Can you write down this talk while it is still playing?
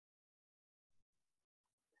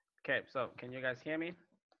Okay, so can you guys hear me?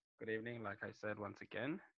 Good evening. Like I said once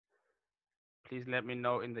again, please let me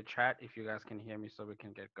know in the chat if you guys can hear me so we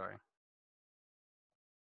can get going.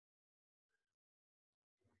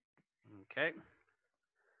 Okay,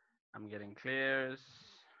 I'm getting clears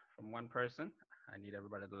from one person. I need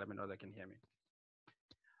everybody to let me know they can hear me.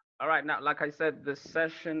 All right, now, like I said, this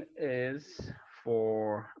session is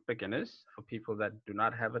for beginners, for people that do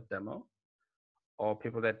not have a demo, or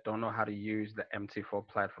people that don't know how to use the MT4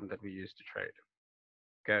 platform that we use to trade.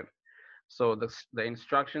 Okay, so the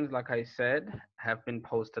instructions, like I said, have been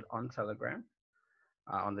posted on Telegram,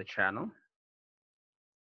 on the channel.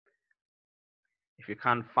 If you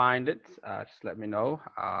can't find it, just let me know.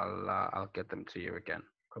 I'll get them to you again.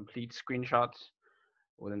 Complete screenshots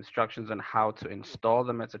with instructions on how to install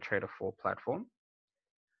the MetaTrader 4 platform.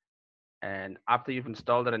 And after you've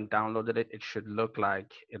installed it and downloaded it, it should look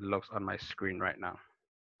like it looks on my screen right now.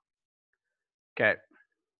 Okay.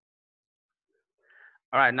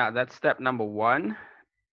 All right, now that's step number one.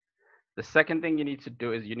 The second thing you need to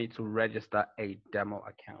do is you need to register a demo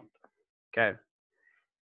account. Okay.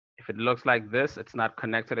 If it looks like this, it's not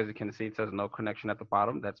connected. As you can see, it says no connection at the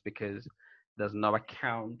bottom. That's because there's no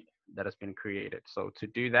account that has been created. So to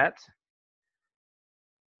do that,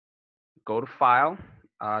 go to file.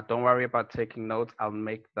 Don't worry about taking notes. I'm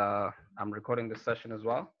recording this session as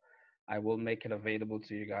well. I will make it available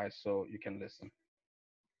to you guys so you can listen.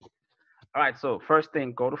 All right, so first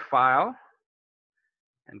thing, go to file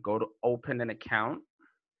and go to open an account.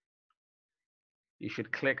 You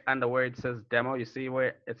should click under where it says demo. You see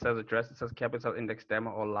where it says address, it says capital index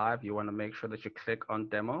demo or live. You want to make sure that you click on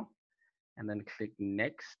demo and then click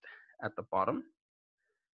next at the bottom.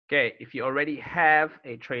 Okay, if you already have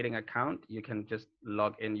a trading account, you can just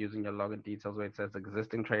log in using your login details where it says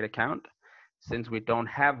existing trade account. Since we don't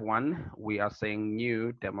have one, we are saying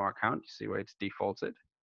new demo account. You see where it's defaulted.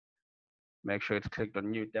 Make sure it's clicked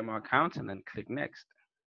on new demo account and then click next.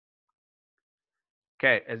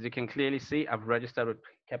 Okay, as you can clearly see, I've registered with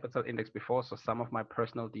Capital Index before, so some of my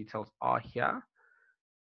personal details are here.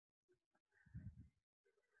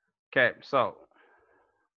 Okay, so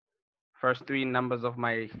first three numbers of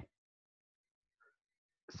my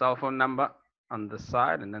cell phone number on the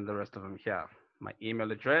side, and then the rest of them here. My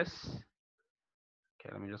email address.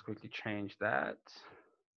 Okay, let me just quickly change that.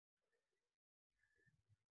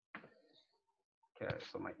 Okay,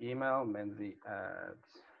 so my email,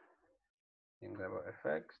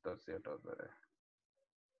 menzi@inlevelfx.co.za.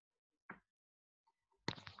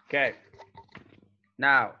 Okay,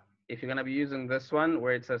 now if you're gonna be using this one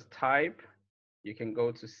where it says type, you can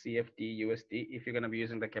go to CFD USD if you're gonna be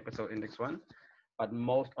using the Capital Index one. But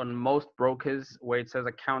on most brokers where it says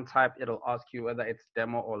account type, it'll ask you whether it's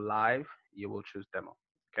demo or live. You will choose demo.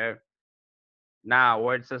 Okay. Now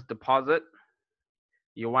where it says deposit,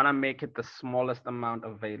 you want to make it the smallest amount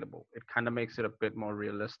available. It kind of makes it a bit more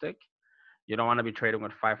realistic. You don't want to be trading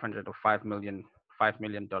with 500 or $5 million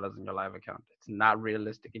in your live account. It's not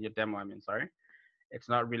realistic in your demo. Sorry. It's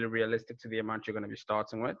not really realistic to the amount you're going to be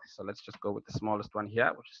starting with. So let's just go with the smallest one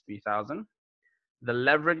here, which is 3,000. The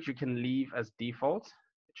leverage you can leave as default.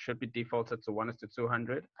 It should be defaulted to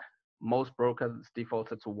 1:200. Most brokers it's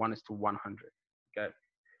defaulted to 1:100. Okay,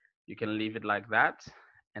 you can leave it like that,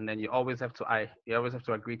 and then you always have to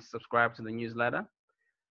agree to subscribe to the newsletter.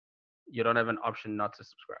 You don't have an option not to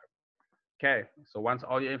subscribe. Okay, so once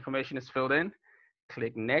all your information is filled in,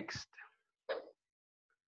 click next.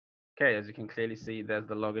 Okay, as you can clearly see, there's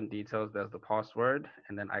the login details, there's the password,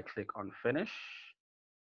 and then I click on finish,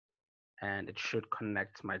 and it should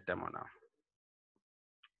connect my demo now.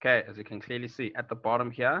 Okay, as you can clearly see at the bottom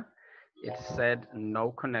here, it said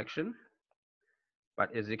no connection.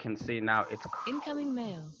 But as you can see now, it's incoming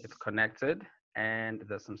mail. It's connected and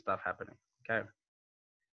there's some stuff happening. Okay.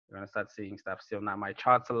 You're gonna start seeing stuff. So now my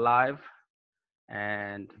charts are live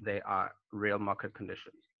and they are real market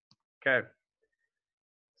conditions. Okay.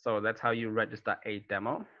 So that's how you register a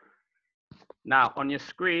demo. Now on your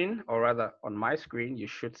screen, or rather on my screen, you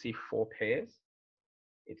should see 4 pairs.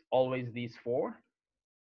 It's always these 4.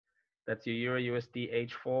 That's your Euro USD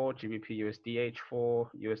H4, GBP USD H4,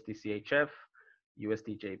 USD CHF,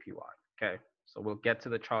 USD JPY. Okay, so we'll get to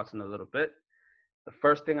the charts in a little bit. The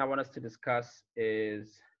first thing I want us to discuss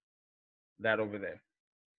is that over there.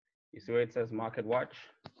 You see where it says Market Watch?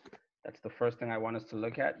 That's the first thing I want us to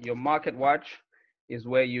look at. Your Market Watch is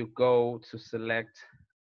where you go to select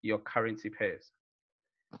your currency pairs.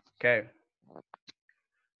 Okay,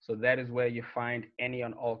 so that is where you find any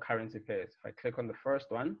and all currency pairs. If I click on the first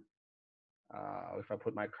one, if I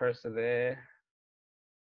put my cursor there,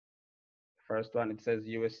 first one, it says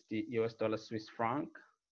US dollar Swiss franc.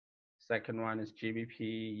 Second one is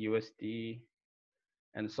GBP, USD,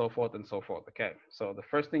 and so forth and so forth. Okay, so the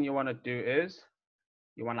first thing you want to do is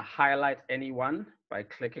you want to highlight any one by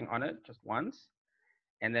clicking on it just once.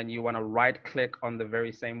 And then you want to right click on the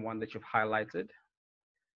very same one that you've highlighted.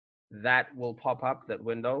 That will pop up, that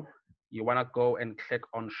window. You want to go and click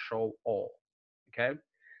on show all. Okay,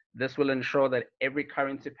 this will ensure that every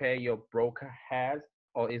currency pair your broker has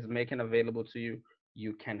or is making available to you,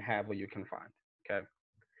 you can have or you can find. Okay,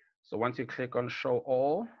 so once you click on show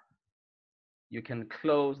all, you can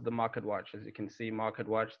close the market watch. As you can see, market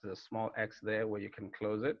watch, there's a small X there where you can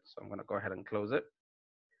close it. So I'm going to go ahead and close it.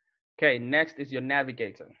 Okay, next is your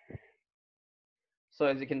navigator. So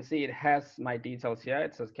as you can see, it has my details here.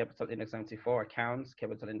 It says Capital Index 74 accounts,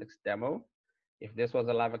 Capital Index demo. If this was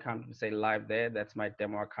a live account, to say live there, that's my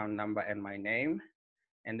demo account number and my name.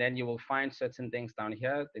 And then you will find certain things down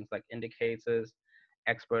here, things like indicators,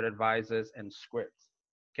 expert advisors, and scripts.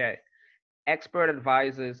 Okay, expert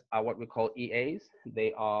advisors are what we call EAs.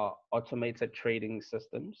 They are automated trading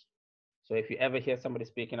systems. So if you ever hear somebody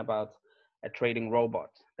speaking about a trading robot,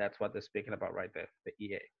 that's what they're speaking about right there, the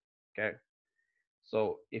EA. Okay.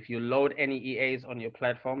 So if you load any EAs on your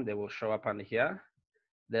platform, they will show up under here.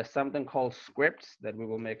 There's something called scripts that we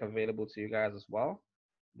will make available to you guys as well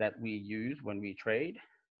that we use when we trade.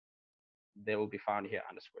 They will be found here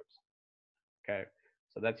under scripts. Okay.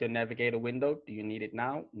 So that's your navigator window. Do you need it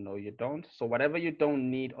now? No, you don't. So whatever you don't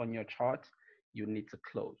need on your chart, you need to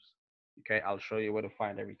close. Okay. I'll show you where to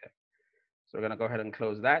find everything. So we're going to go ahead and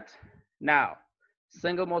close that. Now,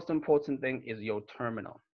 single most important thing is your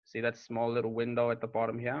terminal. See that small little window at the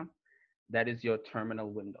bottom here? That is your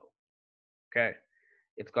terminal window. Okay.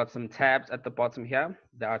 It's got some tabs at the bottom here.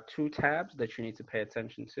 There are two tabs that you need to pay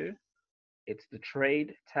attention to. It's the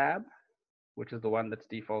trade tab, which is the one that's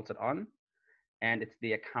defaulted on, and it's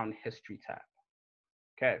the account history tab.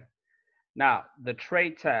 Okay. Now, the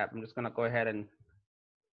trade tab, I'm just going to go ahead and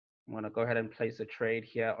place a trade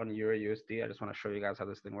here on Euro USD. I just want to show you guys how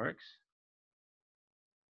this thing works.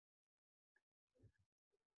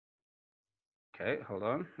 Okay, hold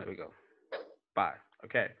on. There we go. Buy.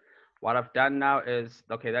 Okay. What I've done now is,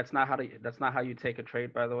 okay, that's not how you take a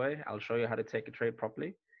trade, by the way. I'll show you how to take a trade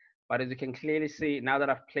properly. But as you can clearly see, now that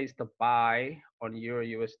I've placed the buy on Euro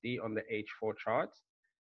USD on the H4 chart,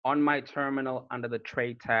 on my terminal under the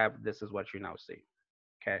trade tab, this is what you now see.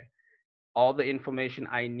 Okay. All the information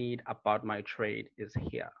I need about my trade is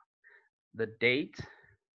here. The date,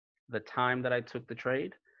 the time that I took the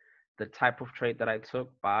trade, the type of trade that I took,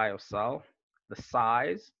 buy or sell, the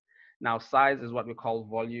size. Now, size is what we call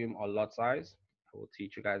volume or lot size. I will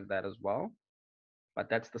teach you guys that as well. But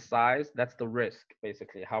that's the size, that's the risk,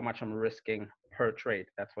 basically, how much I'm risking per trade.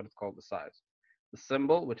 That's what it's called, the size. The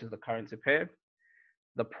symbol, which is the currency pair,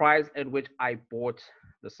 the price at which I bought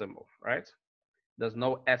the symbol, right? There's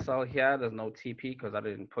no SL here, there's no TP because I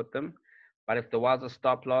didn't put them. But if there was a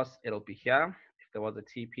stop loss, it'll be here. If there was a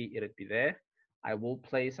TP, it'll be there. I will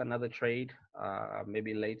place another trade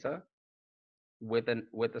maybe later with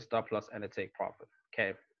the stop loss and a take profit.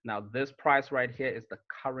 Okay, now this price right here is the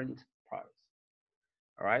current price.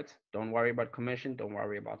 All right, don't worry about commission, don't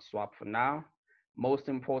worry about swap for now. Most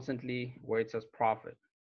importantly, where it says profit.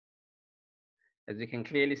 As you can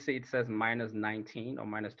clearly see, it says minus 19 or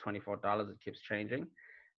minus $24. It keeps changing.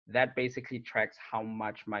 That basically tracks how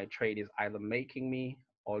much my trade is either making me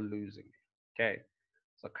or losing me. Okay,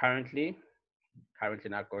 so currently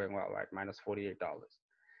not going well, right? Minus $48.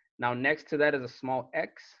 Now, next to that is a small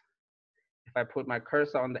X. If I put my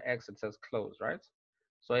cursor on the X, it says close, right?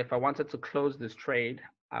 So if I wanted to close this trade,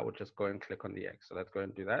 I would just go and click on the X. So let's go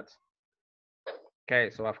and do that.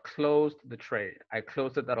 Okay, so I've closed the trade. I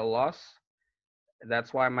closed it at a loss.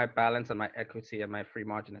 That's why my balance and my equity and my free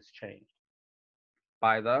margin has changed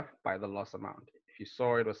by the loss amount. If you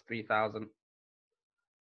saw it was 3,000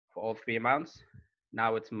 for all three amounts.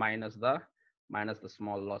 Now it's minus the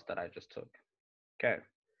small loss that I just took. Okay,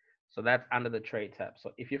 so that's under the trade tab.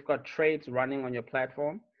 So if you've got trades running on your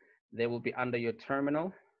platform, they will be under your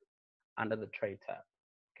terminal, under the trade tab.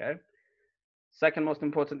 Okay. Second most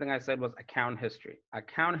important thing I said was account history.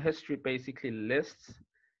 Account history basically lists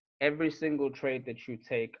every single trade that you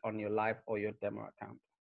take on your live or your demo account.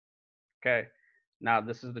 Okay. Now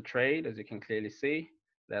this is the trade, as you can clearly see.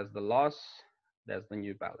 There's the loss, there's the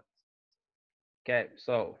new balance. Okay,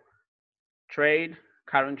 so trade,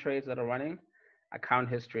 current trades that are running, account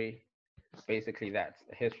history, basically that's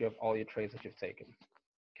the history of all your trades that you've taken.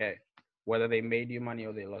 Okay, whether they made you money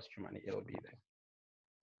or they lost you money, it'll be there.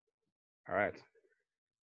 All right.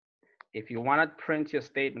 If you want to print your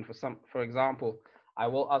statement for example, I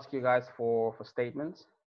will ask you guys for statements.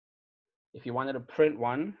 If you wanted to print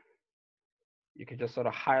one, you can just sort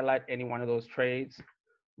of highlight any one of those trades,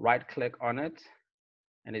 right click on it.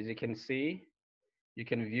 And as you can see, you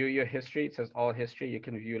can view your history. It says all history. You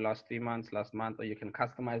can view last 3 months, last month, or you can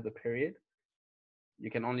customize the period. You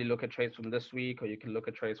can only look at trades from this week, or you can look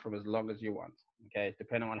at trades from as long as you want, okay,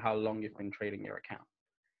 depending on how long you've been trading your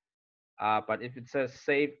account. But if it says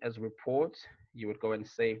save as report, you would go and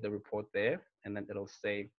save the report there, and then it'll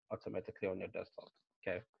save automatically on your desktop,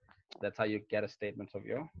 okay? That's how you get a statement of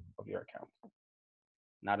your account.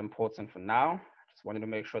 Not important for now. Just wanted to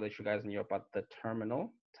make sure that you guys knew about the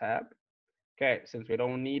terminal tab. Okay, since we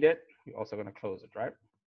don't need it, we're also going to close it, right?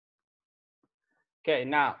 Okay,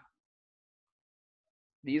 now,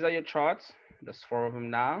 these are your charts. There's 4 of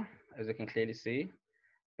them now, as you can clearly see.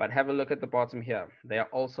 But have a look at the bottom here. They are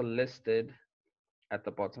also listed at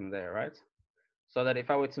the bottom there, right? So that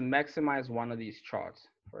if I were to maximize one of these charts,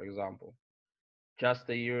 for example, just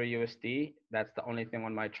the Euro USD, that's the only thing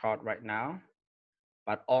on my chart right now.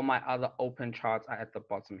 But all my other open charts are at the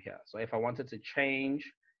bottom here. So if I wanted to change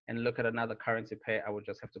and look at another currency pair, I would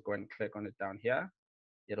just have to go and click on it down here.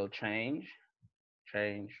 It'll change,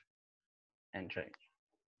 change, and change.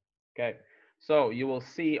 Okay, so you will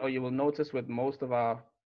see, or you will notice with most of our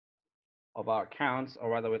accounts, or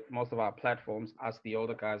rather with most of our platforms, us the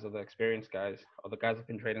older guys or the experienced guys, or the guys who've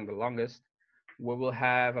been trading the longest, we will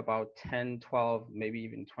have about 10, 12, maybe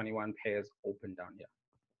even 21 pairs open down here.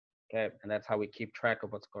 Okay, and that's how we keep track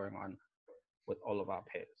of what's going on with all of our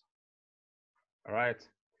pairs. All right.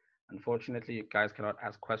 Unfortunately, you guys cannot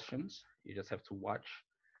ask questions. You just have to watch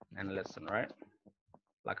and listen, right?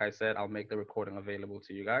 Like I said, I'll make the recording available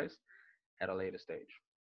to you guys at a later stage.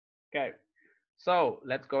 Okay. So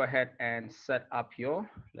let's go ahead and set up your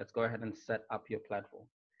platform.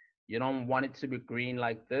 You don't want it to be green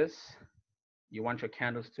like this. You want your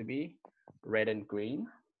candles to be red and green.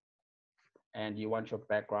 And you want your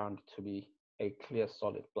background to be a clear,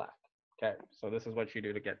 solid black. Okay, so this is what you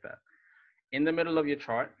do to get that. In the middle of your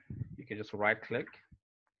chart, you can just right click.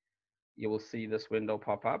 You will see this window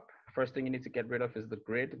pop up. First thing you need to get rid of is the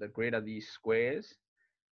grid. The grid are these squares.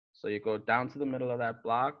 So you go down to the middle of that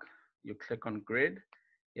block, you click on grid,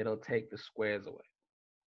 it'll take the squares away.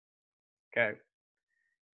 Okay.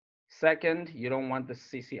 Second, you don't want the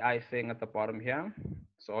CCI thing at the bottom here.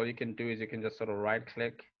 So all you can do is you can just sort of right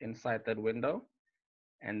click inside that window,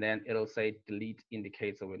 and then it'll say delete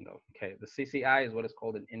indicator window. Okay, the CCI is what is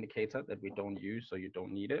called an indicator that we don't use, so you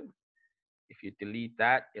don't need it. If you delete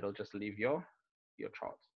that, it'll just leave your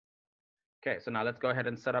chart. Okay, so now let's go ahead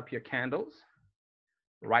and set up your candles.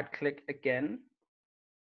 Right click again.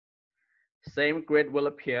 Same grid will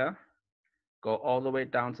appear. Go all the way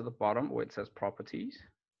down to the bottom where it says properties.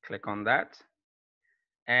 Click on that.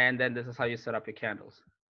 And then this is how you set up your candles.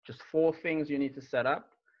 Just 4 things you need to set up.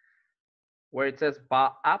 Where it says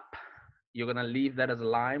bar up, you're gonna leave that as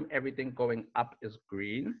lime. Everything going up is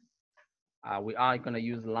green. We are gonna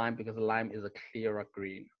use lime because lime is a clearer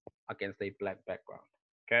green against a black background,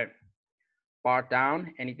 okay? Bar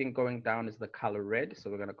down, anything going down is the color red. So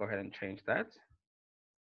we're gonna go ahead and change that.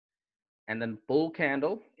 And then bull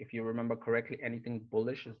candle, if you remember correctly, anything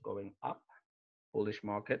bullish is going up, bullish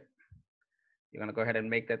market. You're gonna go ahead and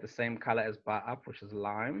make that the same color as bar up, which is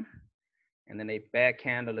lime. And then a bear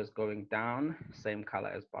candle is going down, same color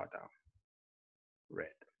as bar down,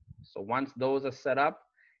 red. So once those are set up,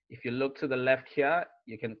 if you look to the left here,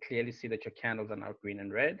 you can clearly see that your candles are now green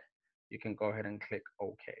and red. You can go ahead and click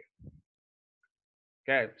OK.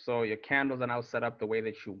 Okay, so your candles are now set up the way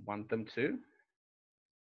that you want them to.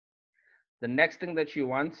 The next thing that you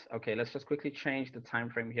want, okay, let's just quickly change the time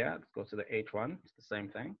frame here. Let's go to the H1, it's the same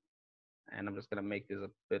thing. And I'm just gonna make this a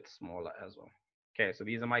bit smaller as well. Okay, so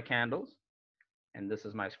these are my candles. And this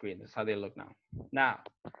is my screen. This is how they look now. Now,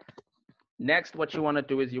 next, what you want to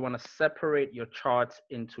do is you want to separate your charts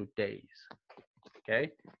into days.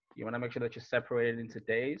 Okay, you want to make sure that you separate it into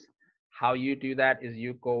days. How you do that is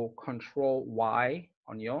you go Control Y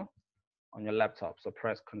on your laptop. So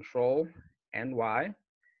press Control and Y.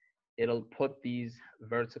 It'll put these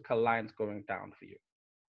vertical lines going down for you.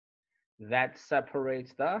 That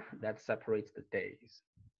separates the days.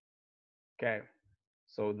 Okay.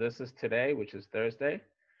 So this is today, which is Thursday.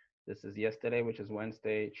 This is yesterday, which is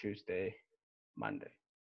Wednesday, Tuesday, Monday.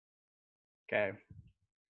 Okay.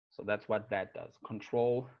 So that's what that does.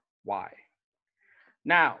 Control Y.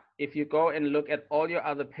 Now, if you go and look at all your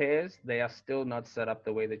other pairs, they are still not set up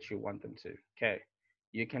the way that you want them to. Okay.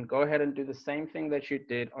 You can go ahead and do the same thing that you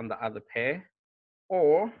did on the other pair,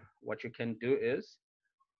 or what you can do is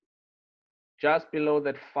just below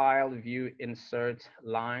that file view insert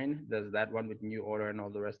line, there's that one with new order and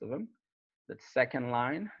all the rest of them. That second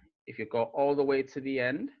line, if you go all the way to the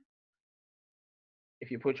end,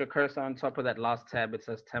 If you put your cursor on top of that last tab, it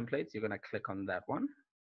says templates. You're going to click on that one.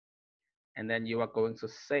 And then you are going to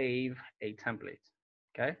save a template.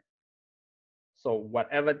 Okay. So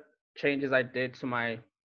whatever changes I did to my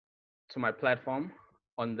platform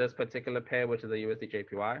on this particular pair, which is a USD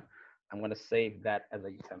JPY, I'm going to save that as a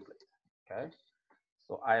template. Okay.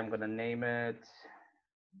 So I am going to name it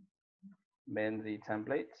Menzi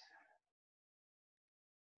template.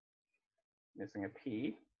 Missing a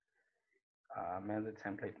P. Menzi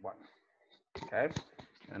template 1. Okay.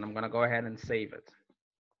 And I'm going to go ahead and save it.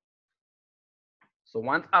 So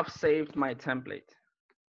once I've saved my template,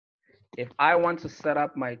 if I want to set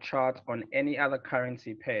up my chart on any other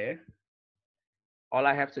currency pair, all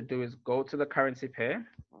I have to do is go to the currency pair,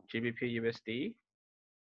 GBP USD,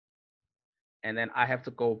 and then I have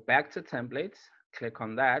to go back to templates, click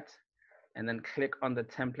on that, and then click on the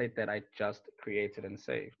template that I just created and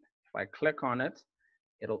saved. If I click on it,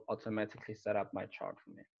 it'll automatically set up my chart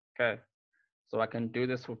for me. Okay, so I can do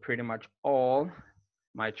this for pretty much all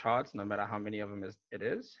my charts, no matter how many of them it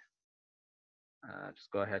is.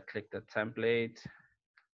 Just go ahead, click the template,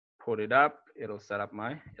 put it up. It'll set up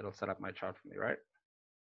my chart for me, right?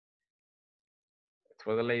 It's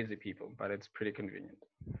for the lazy people, but it's pretty convenient.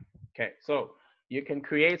 Okay, so you can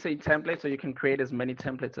create a template, so you can create as many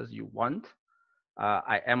templates as you want.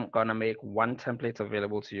 I am gonna make one template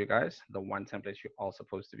available to you guys, the one template you're all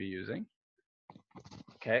supposed to be using.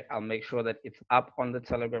 Okay, I'll make sure that it's up on the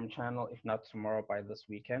Telegram channel, if not tomorrow, by this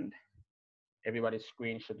weekend. Everybody's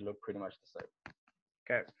screen should look pretty much the same.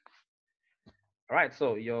 Okay. All right,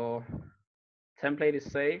 so your template is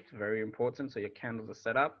saved, very important. So your candles are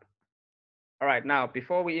set up. All right, now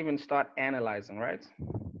before we even start analyzing, right?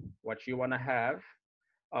 What you wanna have,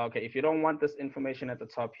 okay, if you don't want this information at the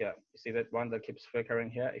top here, you see that one that keeps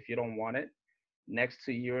flickering here? If you don't want it, next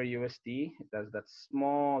to Euro USD, there's that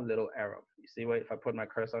small little arrow. You see where if I put my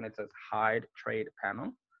cursor on it, it says hide trade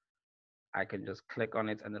panel. I can just click on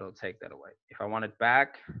it and it'll take that away. If I want it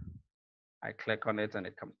back, I click on it and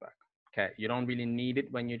it comes back. Okay, you don't really need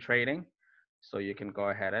it when you're trading, so you can go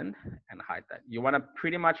ahead and hide that. You want to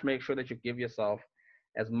pretty much make sure that you give yourself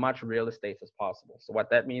as much real estate as possible. So what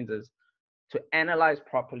that means is to analyze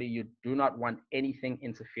properly, you do not want anything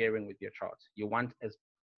interfering with your charts. You want as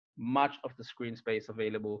much of the screen space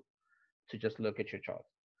available to just look at your chart.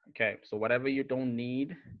 Okay, so whatever you don't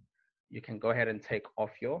need, you can go ahead and take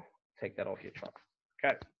that off your chart.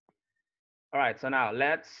 Okay. All right, so now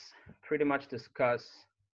let's pretty much discuss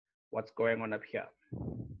what's going on up here.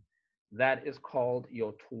 That is called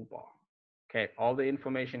your toolbar. Okay, all the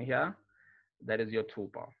information here, that is your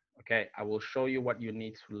toolbar. Okay, I will show you what you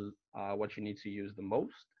need to use the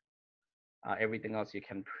most. Everything else you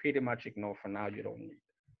can pretty much ignore for now. You don't need.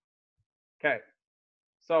 Okay,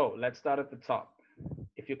 so let's start at the top.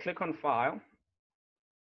 If you click on File,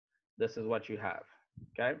 this is what you have.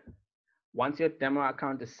 Okay, once your demo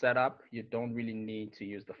account is set up, you don't really need to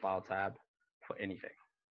use the File tab for anything.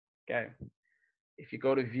 Okay, if you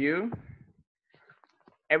go to View,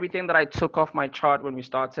 everything that I took off my chart when we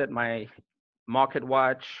started, my Market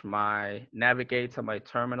Watch, my Navigator, my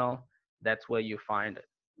terminal, that's where you find it.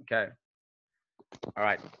 Okay. All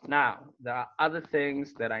right. Now, there are other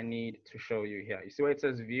things that I need to show you here. You see where it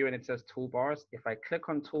says View and it says Toolbars? If I click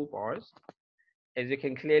on Toolbars, as you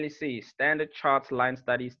can clearly see, standard charts, line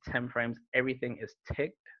studies, time frames, everything is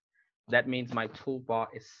ticked. That means my toolbar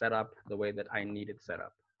is set up the way that I need it set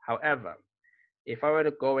up. However, if I were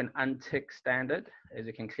to go and untick standard, as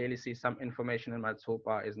you can clearly see, some information in my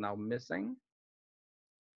toolbar is now missing.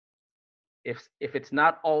 If it's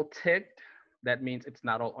not all ticked, that means it's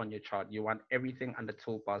not all on your chart. You want everything under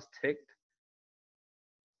toolbars ticked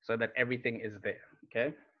so that everything is there,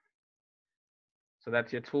 okay? So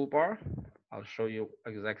that's your toolbar. I'll show you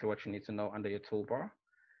exactly what you need to know under your toolbar.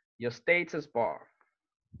 Your status bar.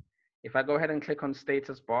 If I go ahead and click on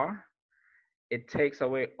status bar, it takes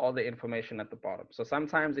away all the information at the bottom. So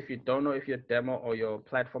sometimes if you don't know if your demo or your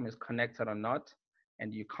platform is connected or not,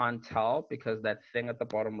 and you can't tell because that thing at the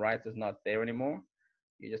bottom right is not there anymore,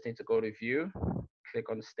 you just need to go to View, click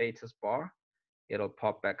on status bar, it'll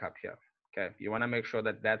pop back up here. Okay, you wanna make sure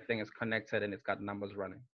that that thing is connected and it's got numbers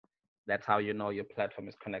running. That's how you know your platform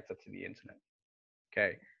is connected to the internet.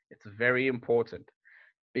 Okay, it's very important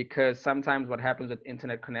because sometimes what happens with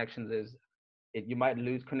internet connections is you might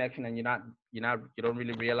lose connection and you don't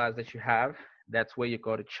really realize that you have. That's where you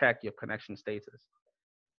go to check your connection status.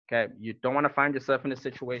 Okay, you don't want to find yourself in a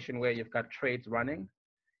situation where you've got trades running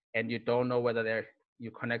and you don't know whether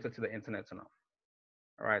you're connected to the internet or not.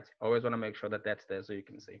 All right, always want to make sure that that's there so you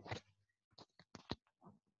can see.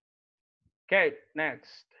 Okay,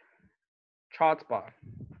 next, charts bar.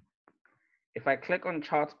 If I click on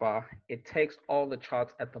charts bar, it takes all the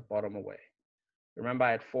charts at the bottom away. Remember,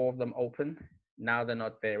 I had 4 of them open. Now they're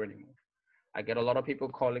not there anymore. I get a lot of people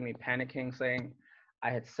calling me panicking, saying, I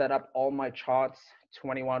had set up all my charts,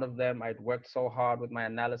 21 of them. I'd worked so hard with my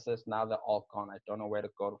analysis. Now they're all gone. I don't know where to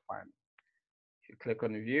go to find them. If you click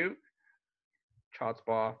on view, charts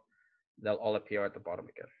bar, they'll all appear at the bottom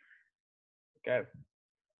again. Okay.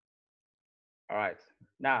 All right.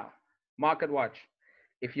 Now, Market Watch.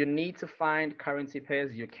 If you need to find currency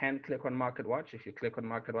pairs, you can click on Market Watch. If you click on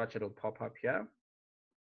Market Watch, it'll pop up here.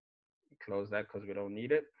 Close that because we don't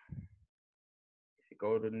need it. If you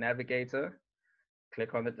go to Navigator,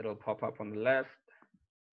 click on it, it'll pop up on the left.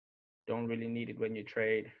 Don't really need it when you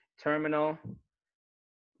trade. Terminal,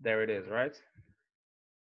 there it is, right?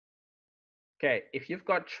 Okay, if you've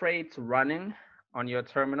got trades running on your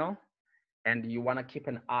terminal and you want to keep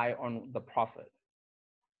an eye on the profit,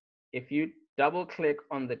 if you double click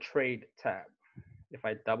on the trade tab, if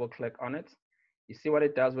I double click on it, you see what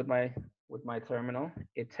it does with my terminal?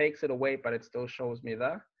 It takes it away, but it still shows me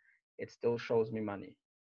there. It still shows me money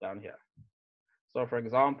down here. So for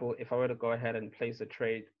example, if I were to go ahead and place a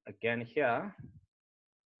trade again here,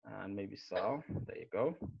 and maybe sell, there you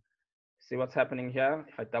go. See what's happening here?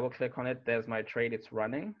 If I double click on it, there's my trade, it's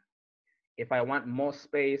running. If I want more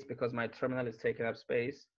space because my terminal is taking up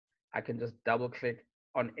space, I can just double click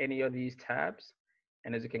on any of these tabs.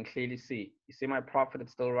 And as you can clearly see, you see my profit,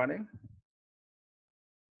 it's still running.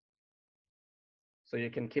 So you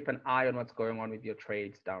can keep an eye on what's going on with your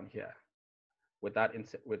trades down here without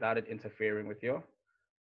it interfering with your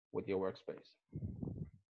workspace.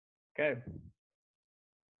 Okay.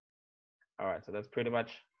 All right, so that's pretty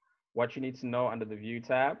much what you need to know under the View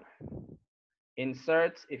tab.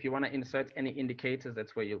 Inserts, if you want to insert any indicators,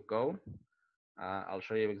 that's where you'll go. I'll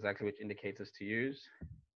show you exactly which indicators to use.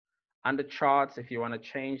 Under charts, if you want to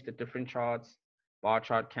change the different charts, bar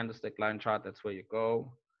chart, candlestick, line chart, that's where you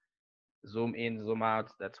go. Zoom in, zoom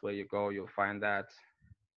out, that's where you go. You'll find that.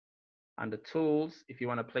 Under tools, if you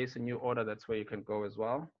want to place a new order, that's where you can go as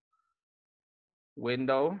well.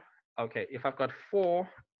 Window, okay, if I've got 4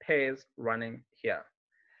 pairs running here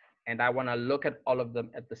and I want to look at all of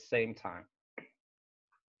them at the same time,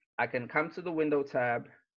 I can come to the window tab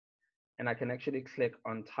and I can actually click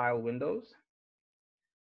on tile windows.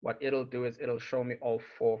 What it'll do is it'll show me all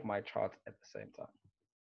 4 of my charts at the same time.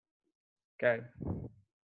 Okay.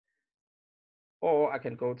 Or I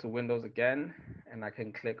can go to Windows again and I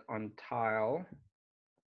can click on tile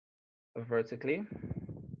vertically.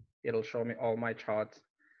 It'll show me all my charts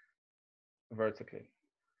vertically.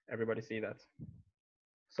 Everybody see that?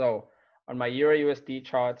 So on my Euro USD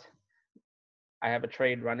chart, I have a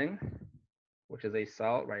trade running, which is a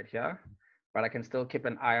sell right here, but I can still keep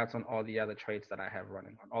an eye out on all the other trades that I have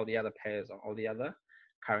running, on all the other pairs, on all the other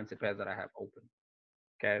currency pairs that I have open.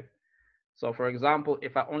 Okay. So for example,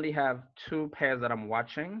 if I only have 2 pairs that I'm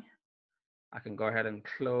watching, I can go ahead and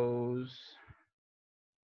close.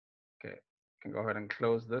 Okay, I can go ahead and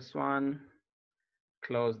close this one,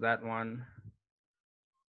 close that one.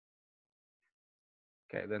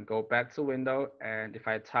 Okay, then go back to window, and if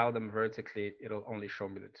I tile them vertically, it'll only show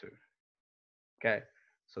me the 2. Okay,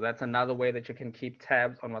 so that's another way that you can keep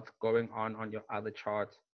tabs on what's going on your other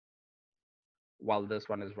chart while this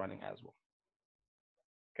one is running as well.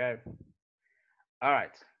 Okay, all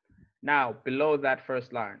right. Now, below that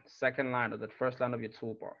first line, second line, or that first line of your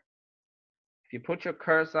toolbar, if you put your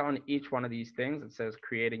cursor on each one of these things, it says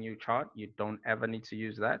create a new chart. You don't ever need to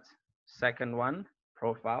use that. Second one,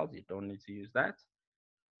 profiles, you don't need to use that.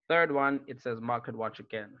 Third one, it says market watch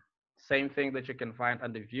again. Same thing that you can find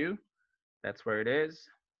under view. That's where it is.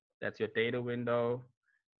 That's your data window,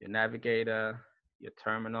 your navigator, your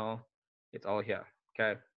terminal. It's all here,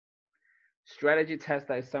 okay? Strategy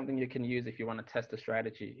tester is something you can use if you want to test a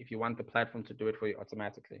strategy, if you want the platform to do it for you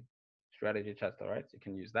automatically. Strategy tester, right? So you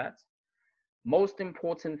can use that. Most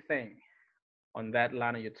important thing on that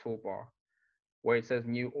line of your toolbar, where it says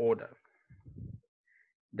new order,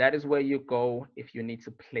 that is where you go if you need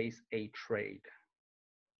to place a trade.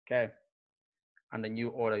 Okay. On the new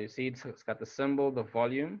order, you see it's got the symbol, the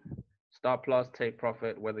volume, stop loss, take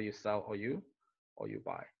profit, whether you sell or you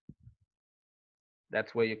buy.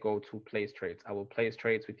 That's where you go to place trades. I will place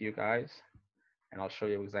trades with you guys and I'll show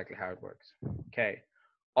you exactly how it works. Okay.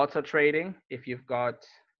 Auto trading, if you've got,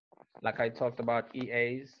 like I talked about,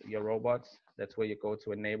 EAs, your robots, that's where you go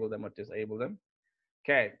to enable them or disable them.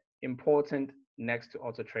 Okay, important next to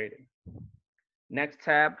auto trading. Next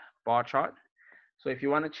tab, bar chart. So if you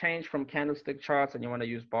want to change from candlestick charts and you want to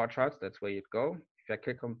use bar charts, that's where you'd go. If I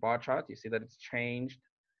click on bar chart, you see that it's changed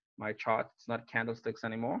my chart. It's not candlesticks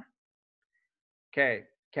anymore. Okay,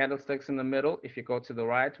 Candlesticks in the middle, if you go to the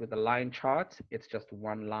right with the line chart, it's just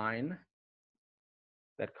one line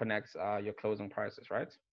that connects your closing prices,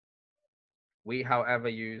 right? We, however,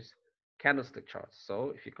 use candlestick charts.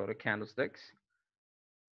 So if you go to candlesticks,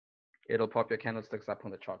 it'll pop your candlesticks up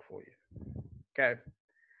on the chart for you. Okay.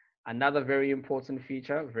 Another very important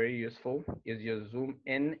feature, very useful, is your zoom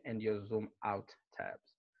in and your zoom out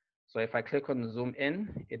tabs. So if I click on zoom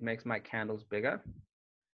in, it makes my candles bigger.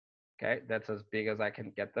 Okay, that's as big as I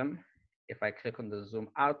can get them. If I click on the zoom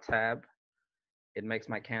out tab, it makes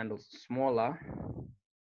my candles smaller,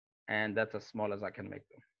 and that's as small as I can make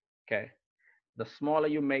them. Okay, the smaller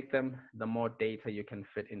you make them, the more data you can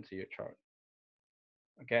fit into your chart.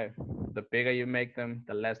 Okay, the bigger you make them,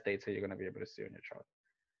 the less data you're going to be able to see on your chart.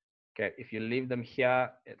 Okay, if you leave them here,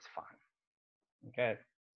 it's fine. Okay.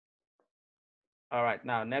 All right,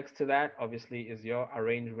 now next to that, obviously, is your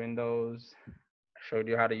arrange windows. I showed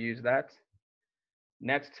you how to use that.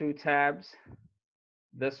 Next two tabs,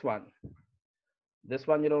 this one. This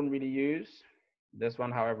one you don't really use. This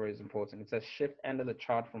one, however, is important. It says shift end of the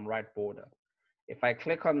chart from right border. If I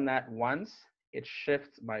click on that once, it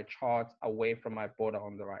shifts my chart away from my border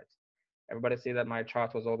on the right. Everybody see that my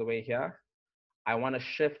chart was all the way here? I want to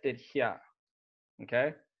shift it here,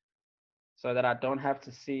 okay? So that I don't have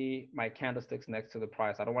to see my candlesticks next to the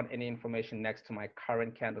price. I don't want any information next to my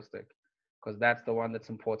current candlestick, because that's the one that's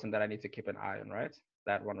important that I need to keep an eye on, right?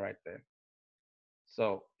 That one right there.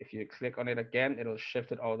 So if you click on it again, it'll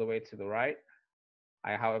shift it all the way to the right.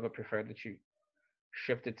 I, however, prefer that you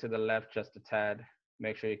shift it to the left just a tad.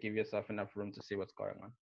 Make sure you give yourself enough room to see what's going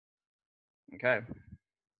on. Okay.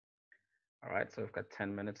 All right, so we've got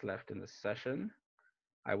 10 minutes left in this session.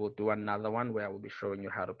 I will do another one where I will be showing you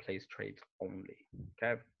how to place trades only.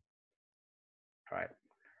 Okay. All right.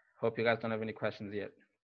 Hope you guys don't have any questions yet.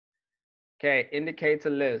 Okay, indicator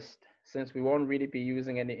list. Since we won't really be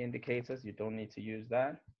using any indicators, you don't need to use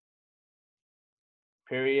that.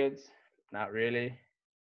 Periods, not really.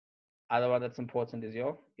 Other one that's important is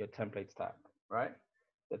your templates tab, right?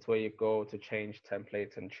 That's where you go to change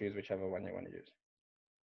templates and choose whichever one you want to use.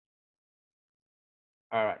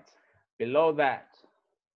 All right, below that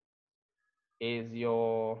is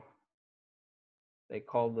your, they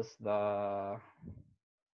call this the,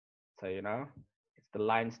 so you know, it's the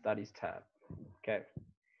line studies tab, okay?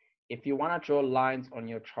 If you want to draw lines on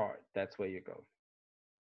your chart, that's where you go.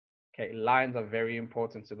 Okay, lines are very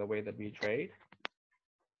important to the way that we trade.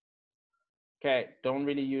 Okay, don't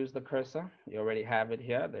really use the cursor. You already have it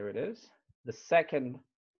here. There it is. The second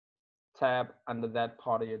tab under that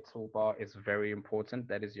part of your toolbar is very important.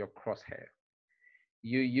 That is your crosshair.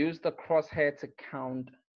 You use the crosshair to count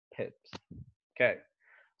pips. Okay,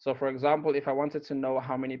 so for example, if I wanted to know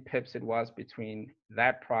how many pips it was between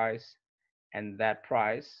that price and that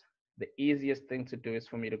price, the easiest thing to do is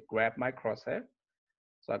for me to grab my crosshair.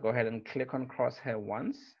 So I go ahead and click on crosshair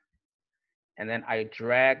once, and then I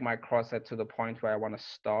drag my crosshair to the point where I want to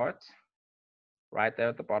start, right there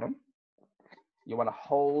at the bottom. You want to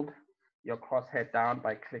hold your crosshair down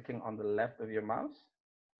by clicking on the left of your mouse.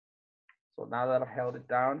 So now that I've held it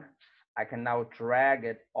down, I can now drag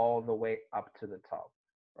it all the way up to the top,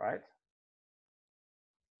 right?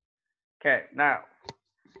 Okay, now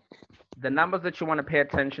the numbers that you want to pay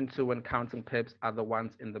attention to when counting pips are the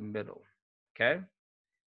ones in the middle, okay?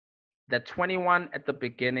 The 21 at the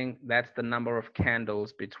beginning, that's the number of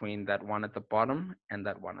candles between that one at the bottom and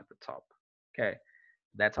that one at the top. Okay,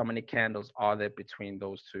 that's how many candles are there between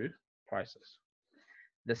those two prices.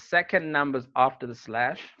 The second numbers after the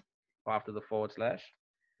slash, or after the forward slash,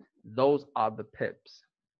 those are the pips.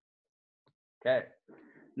 Okay,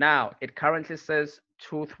 now it currently says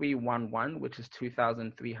 2311, which is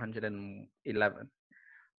 2,311.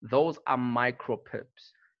 Those are micro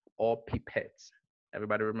pips or pipettes.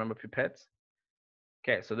 Everybody remember pipettes?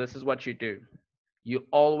 Okay, so this is what you do. You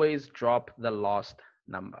always drop the last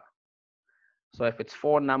number. So if it's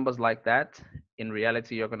four numbers like that, in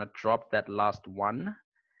reality, you're going to drop that last one,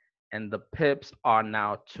 and the pips are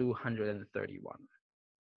now 231.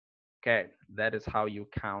 Okay, that is how you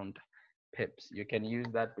count pips. You can use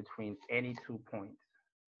that between any 2 points.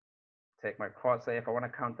 Take my crosshair. If I want to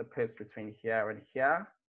count the pips between here and here,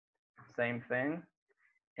 same thing.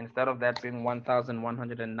 Instead of that being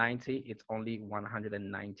 1,190, it's only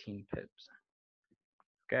 119 pips.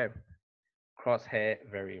 Okay, crosshair,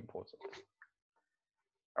 very important.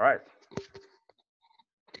 All right.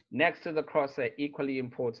 Next to the crosshair, equally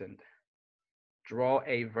important, draw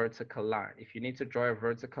a vertical line. If you need to draw a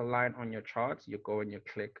vertical line on your chart, you go and you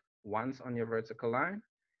click once on your vertical line,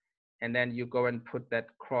 and then you go and put that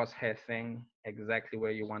crosshair thing exactly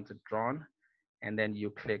where you want it drawn, and then you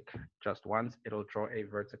click just once, it'll draw a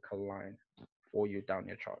vertical line for you down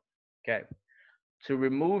your chart. Okay. To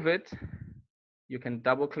remove it, you can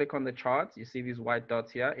double click on the chart. You see these white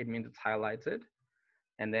dots here, it means it's highlighted.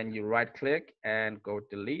 And then you right click and go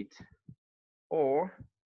delete, or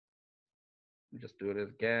just do it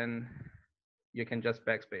again. You can just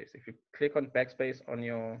backspace. If you click on backspace on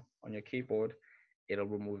your keyboard, it'll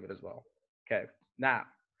remove it as well. Okay. Now,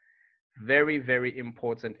 very, very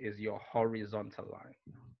important is your horizontal line.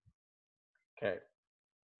 Okay.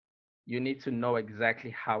 You need to know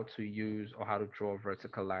exactly how to use or how to draw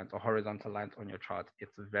vertical lines or horizontal lines on your chart.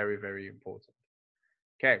 It's very, very important.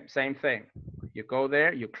 Okay, same thing. You go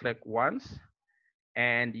there, you click once,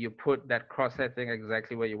 and you put that crosshair thing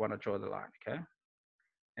exactly where you want to draw the line, okay?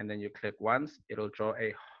 And then you click once, it'll draw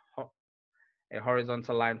a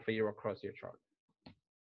horizontal line for you across your chart.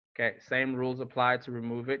 Okay, same rules apply. To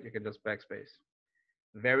remove it, you can just backspace.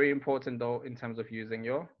 Very important though in terms of using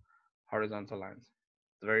your horizontal lines.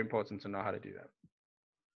 It's very important to know how to do that.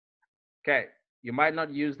 Okay, you might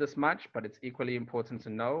not use this much, but it's equally important to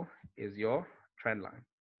know is your trend line.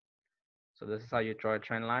 So this is how you draw a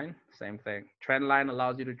trend line. Same thing. Trend line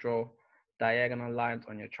allows you to draw diagonal lines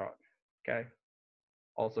on your chart. Okay,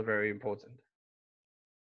 also very important.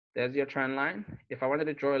 There's your trend line. If I wanted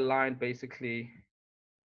to draw a line, basically,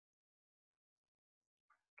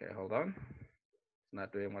 okay, hold on. It's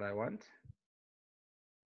not doing what I want.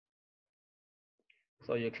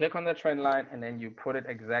 So you click on the trend line and then you put it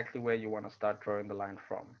exactly where you want to start drawing the line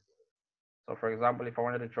from. So for example, if I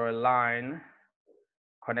wanted to draw a line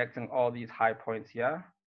connecting all these high points here,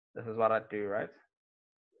 this is what I'd do, right?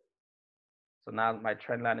 So now my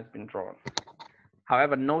trend line has been drawn.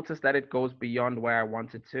 However, notice that it goes beyond where I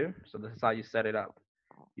want it to. So this is how you set it up.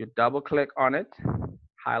 You double click on it,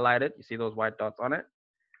 highlight it. You see those white dots on it.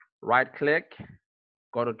 Right click,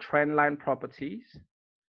 go to trend line properties,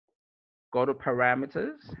 go to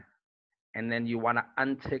parameters, and then you want to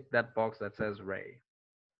untick that box that says ray.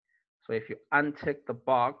 So if you untick the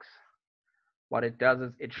box, what it does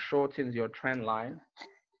is it shortens your trend line,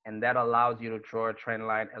 and that allows you to draw a trend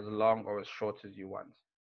line as long or as short as you want.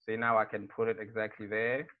 See, now I can put it exactly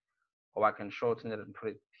there, or I can shorten it and put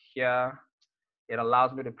it here. It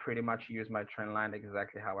allows me to pretty much use my trend line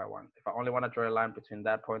exactly how I want. If I only want to draw a line between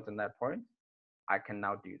that point and that point, I can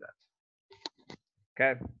now do that.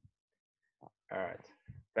 Okay. All right.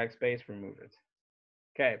 Backspace, remove it.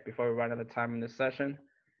 Okay. Before we run out of time in this session,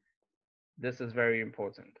 this is very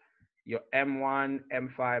important. Your M1,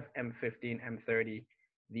 M5, M15, M30,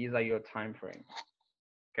 these are your time frames.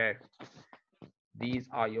 Okay. These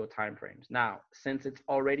are your time frames. Now, since it's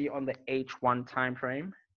already on the H1 time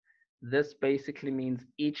frame, this basically means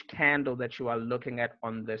each candle that you are looking at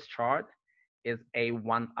on this chart is a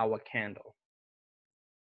 1 hour candle.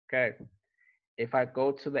 Okay. If I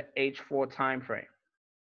go to the H4 time frame,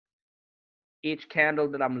 each candle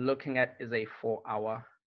that I'm looking at is a 4 hour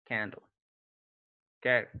candle.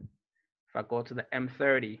 Okay. If I go to the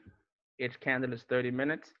M30, each candle is 30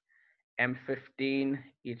 minutes. M15,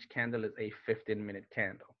 each candle is a 15-minute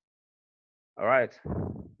candle. All right.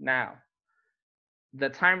 Now, the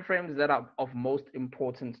time frames that are of most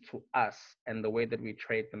importance to us and the way that we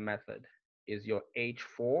trade the method is your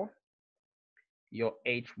H4, your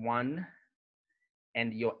H1,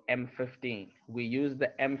 and your M15. We use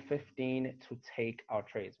the M15 to take our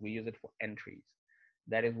trades. We use it for entries.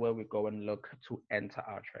 That is where we go and look to enter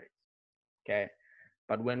our trades. Okay.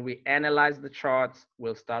 But when we analyze the charts,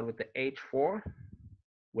 we'll start with the H4.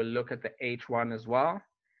 We'll look at the H1 as well.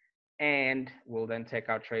 And we'll then take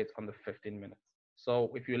our trades on the 15 minutes.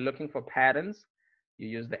 So if you're looking for patterns, you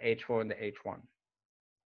use the H4 and the H1.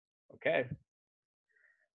 Okay.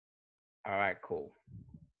 All right, cool.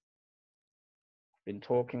 Been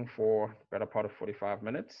talking for the better part of 45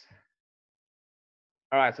 minutes.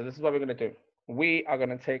 All right, so this is what we're going to do. We are going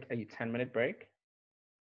to take a 10-minute break.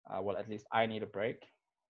 Well, at least I need a break.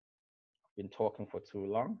 I've been talking for too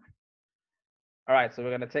long. All right, so we're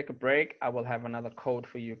going to take a break. I will have another code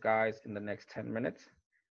for you guys in the next 10 minutes.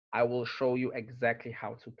 I will show you exactly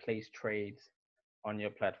how to place trades on your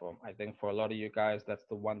platform. I think for a lot of you guys, that's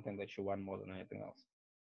the one thing that you want more than anything else,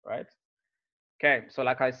 right? Okay, so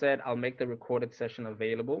like I said, I'll make the recorded session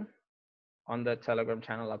available on the Telegram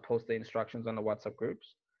channel. I'll post the instructions on the WhatsApp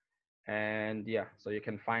groups. And yeah, so you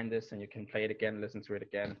can find this and you can play it again, listen to it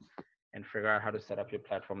again, and figure out how to set up your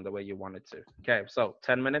platform the way you want it to. Okay, so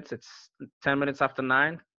 10 minutes, it's 10 minutes after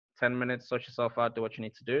 9, 10 minutes, sort yourself out, do what you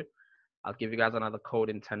need to do. I'll give you guys another code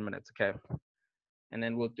in 10 minutes, okay? And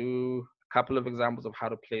then we'll do a couple of examples of how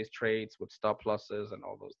to place trades with stop losses and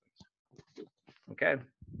all those things. Okay?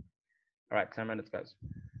 All right, 10 minutes, guys.